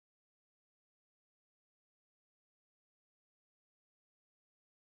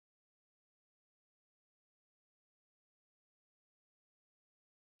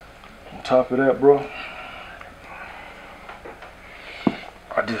top of that, bro,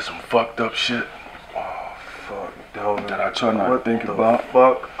 I did some fucked up shit. Oh, fuck, Delvin. That I try not to think about. What the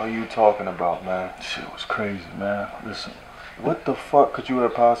fuck are you talking about, man? Shit was crazy, man. Listen. What the fuck could you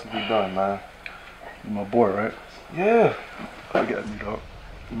have possibly done, man? You my boy, right? Yeah. I got you, dog.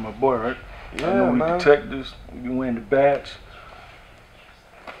 You my boy, right? Yeah, I know we man. detectives, we be wearing the badge.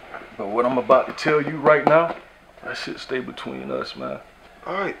 But what I'm about to tell you right now, that shit stay between us, man.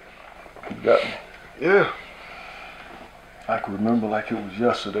 Alright. You got me? Yeah. I can remember like it was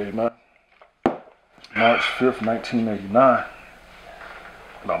yesterday, man. March 5th, 1989.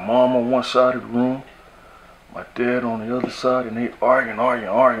 My mom on one side of the room, my dad on the other side, and they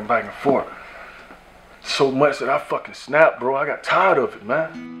arguing back and forth. So much that I fucking snapped, bro. I got tired of it,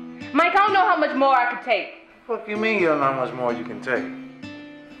 man. Mike, I don't know how much more I can take. Fuck you mean you don't know how much more you can take?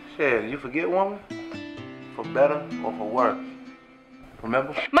 Shit, you forget, woman? For better or for worse?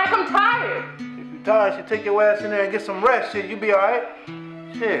 Remember? Mike, I'm tired. If you tired, you take your ass in there and get some rest. Shit, you be alright?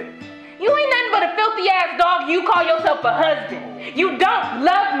 Shit. You ain't nothing but a filthy ass dog. You call yourself a husband. You don't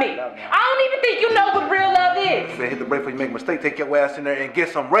love me. I don't even think you know what real love is. You better hit the brake before you make a mistake. Take your ass in there and get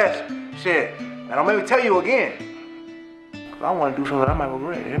some rest. Shit. And I'll maybe tell you again. Cause I want to do something I might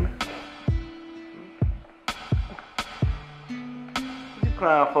regret, you hear me? What you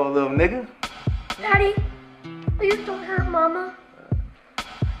crying for, little nigga? Daddy, please don't hurt Mama.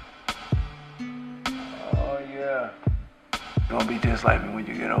 Oh, yeah. You're gonna be just like me when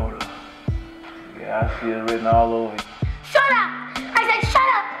you get older. Yeah, I see it written all over you. Shut up! I said shut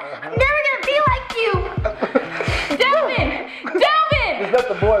up! I'm never gonna be like you! Delvin! Delvin! Just let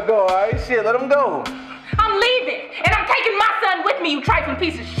the boy go, alright? Shit, let him go. I'm leaving, and I'm taking my son with me, you trifling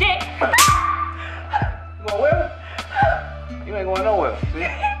piece of shit. You going where? You ain't going nowhere, see?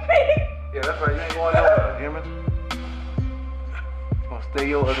 Yeah, that's right, you ain't going nowhere, you hear me? You're gonna stay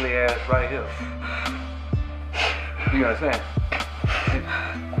your ugly ass right here. Do you understand?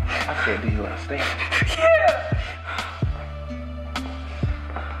 I said, do you understand? Yeah.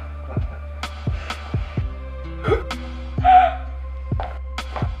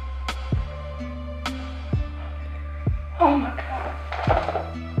 Oh my God.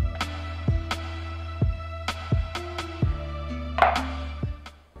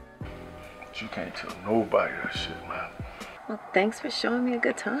 But you can't tell nobody that shit, man. Well, thanks for showing me a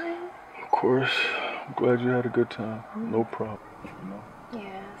good time. Of course. I'm glad you had a good time. No problem, you know?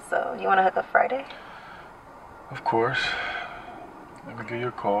 Yeah, so you want to hook up Friday? Of course. Let me give you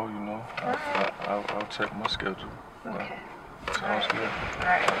a call, you know. I'll check my schedule. Okay. Sounds good. All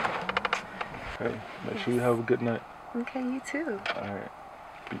right. Hey, make sure you have a good night. Okay, you too. All right.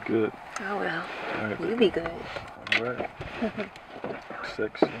 Be good. I will. All right. You be good. All right.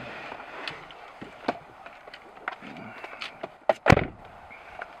 Sexy.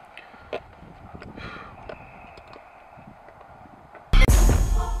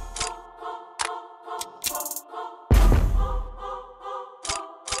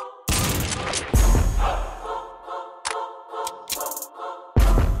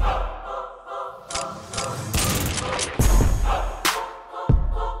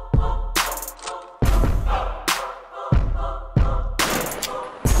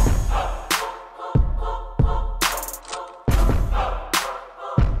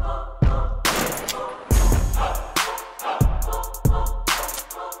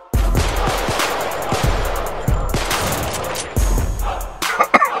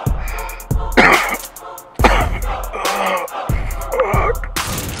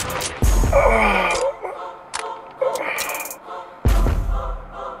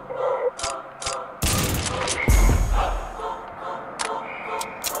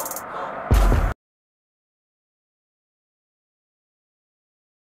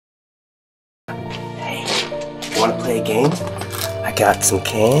 Want to play a game? I got some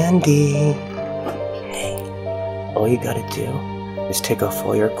candy. Hey, all you gotta do is take off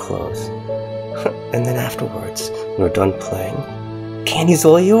all your clothes. And then afterwards, when we're done playing, candy's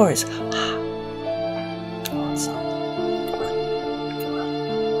all yours. Awesome. Come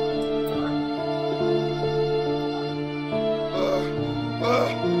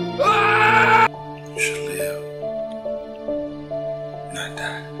on. You should live, not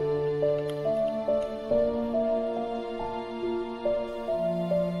die.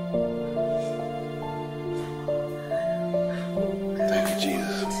 Thank you,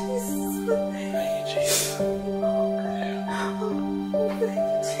 Jesus. Thank you, Jesus. Thank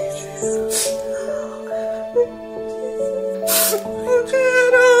you, Jesus.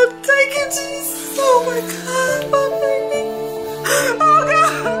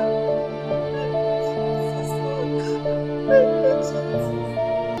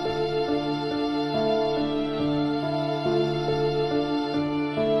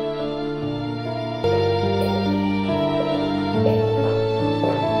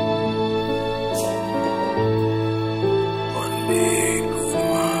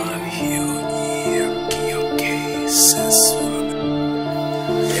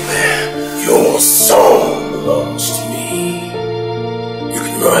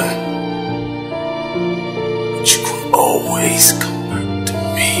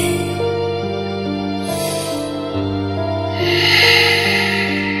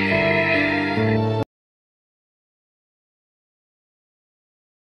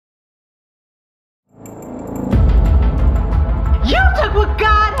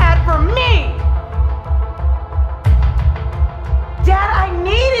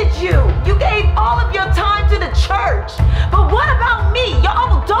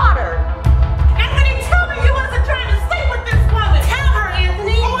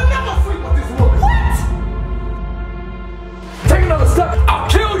 suck, I'll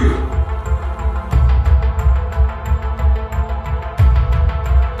kill you!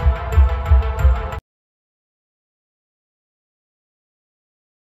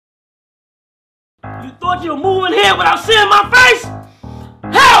 You thought you were moving here without seeing my face?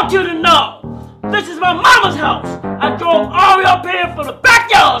 Hell to the no! This is my mama's house! I drove all the way up here from the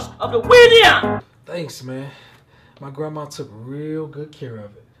backyards of Louisiana! Thanks, man. My grandma took real good care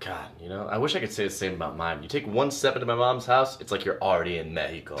of it. God, you know, I wish I could say the same about mine. You take one step into my mom's house, it's like you're already in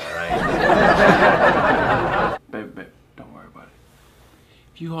Mexico, alright? Baby, don't worry about it.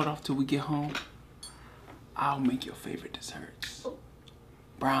 If you hold off till we get home, I'll make your favorite desserts.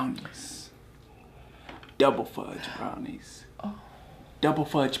 Brownies. Double fudge brownies. Double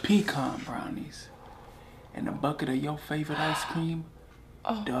fudge pecan brownies. And a bucket of your favorite ice cream.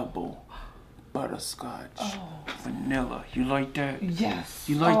 Double butterscotch. Vanilla. You like that? Yes.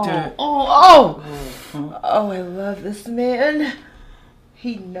 You like that? Oh, I love this man.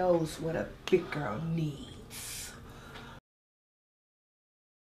 He knows what a big girl needs.